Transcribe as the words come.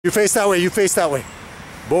You face that way, you face that way.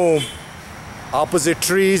 Boom. Opposite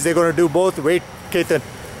trees, they're gonna do both. Wait, Ketan.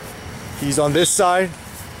 He's on this side.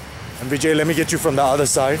 And Vijay, let me get you from the other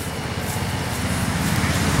side.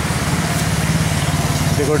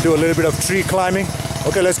 They're gonna do a little bit of tree climbing.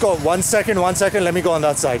 Okay, let's go. 1 second, 1 second. Let me go on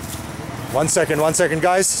that side. 1 second,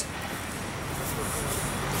 guys.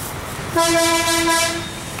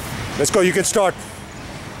 Let's go, you can start.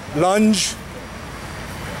 Lunge.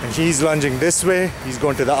 And he's lunging this way. He's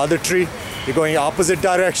going to the other tree. You're going opposite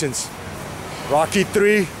directions. Rocky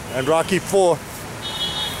 3 and Rocky 4.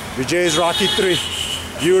 Vijay's Rocky 3.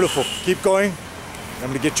 Beautiful. Keep going. I'm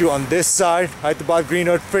going to get you on this side. Hyderabad Green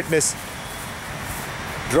Earth Fitness.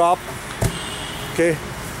 Drop. Okay.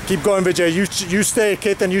 Keep going, Vijay. You stay.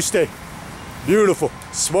 Ketan, you stay. Beautiful.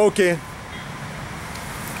 Smoking.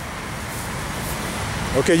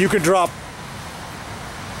 Okay, you can drop.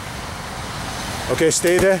 Okay,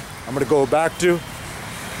 stay there. I'm gonna go back to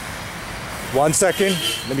 1 second.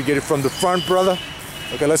 Let me get it from the front, brother.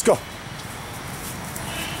 Okay, let's go.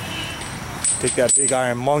 Take that big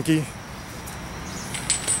iron monkey.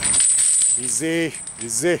 Easy,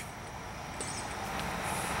 easy.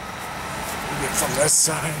 Get from this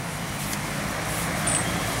side.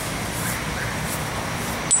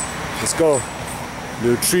 Let's go.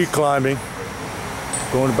 Little tree climbing.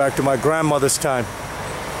 Going back to my grandmother's time.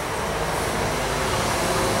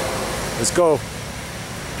 Let's go.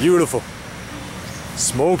 Beautiful.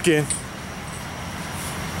 Smoking.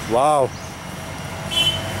 Wow.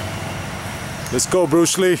 Let's go,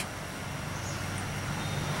 Bruce Lee.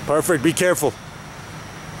 Perfect. Be careful.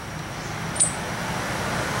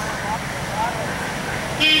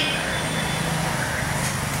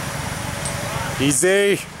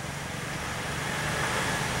 Easy.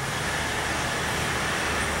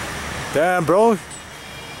 Damn, bro.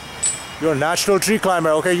 You're a natural tree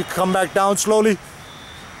climber. Okay, you come back down slowly.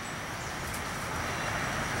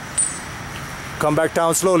 Come back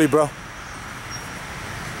down slowly, bro.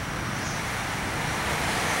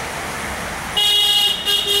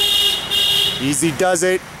 Easy does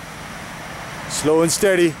it. Slow and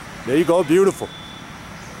steady. There you go. Beautiful.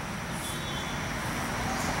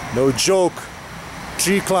 No joke.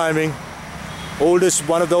 Tree climbing.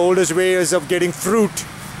 One of the oldest ways of getting fruit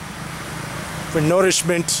for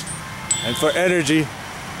nourishment and for energy.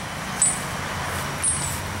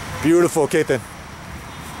 Beautiful, Ketan.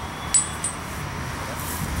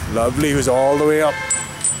 Lovely, who's all the way up.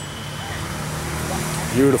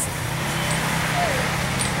 Beautiful.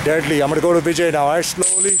 Deadly. I'm gonna go to Vijay now. Alright,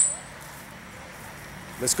 slowly.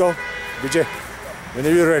 Let's go. Vijay,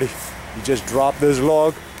 whenever you're ready. You just drop this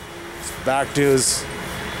log. It's back to his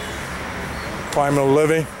primal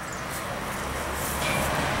living.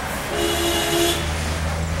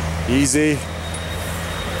 Easy.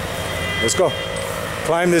 Let's go.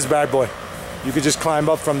 Climb this bad boy. You can just climb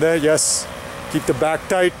up from there. Yes. Keep the back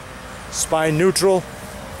tight. Spine neutral.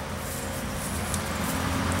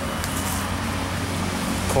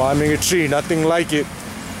 Climbing a tree. Nothing like it.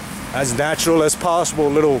 As natural as possible.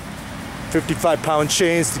 Little 55-pound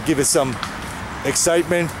chains to give it some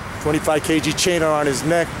excitement. 25 kg chain around his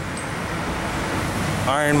neck.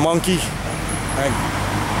 Iron monkey. And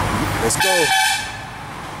let's go.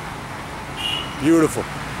 Beautiful.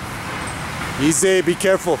 Easy, be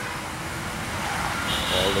careful.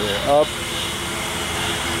 All the way up.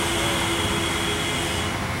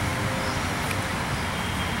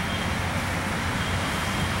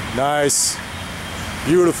 Nice.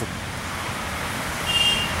 Beautiful.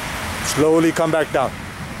 Slowly come back down.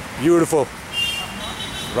 Beautiful.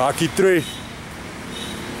 Rocky 3.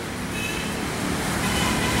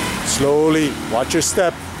 Slowly, watch your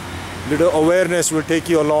step. Little awareness will take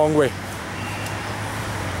you a long way.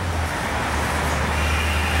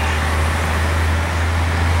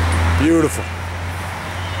 Beautiful.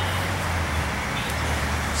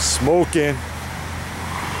 Smoking.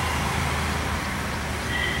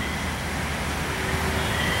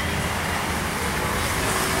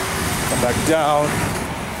 Come back down.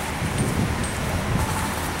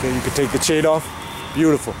 Okay, you can take the chain off.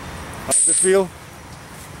 Beautiful. How does it feel?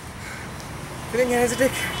 Feeling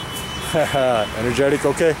energetic. Energetic,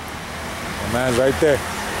 okay. My man's right there.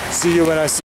 See you when I see you.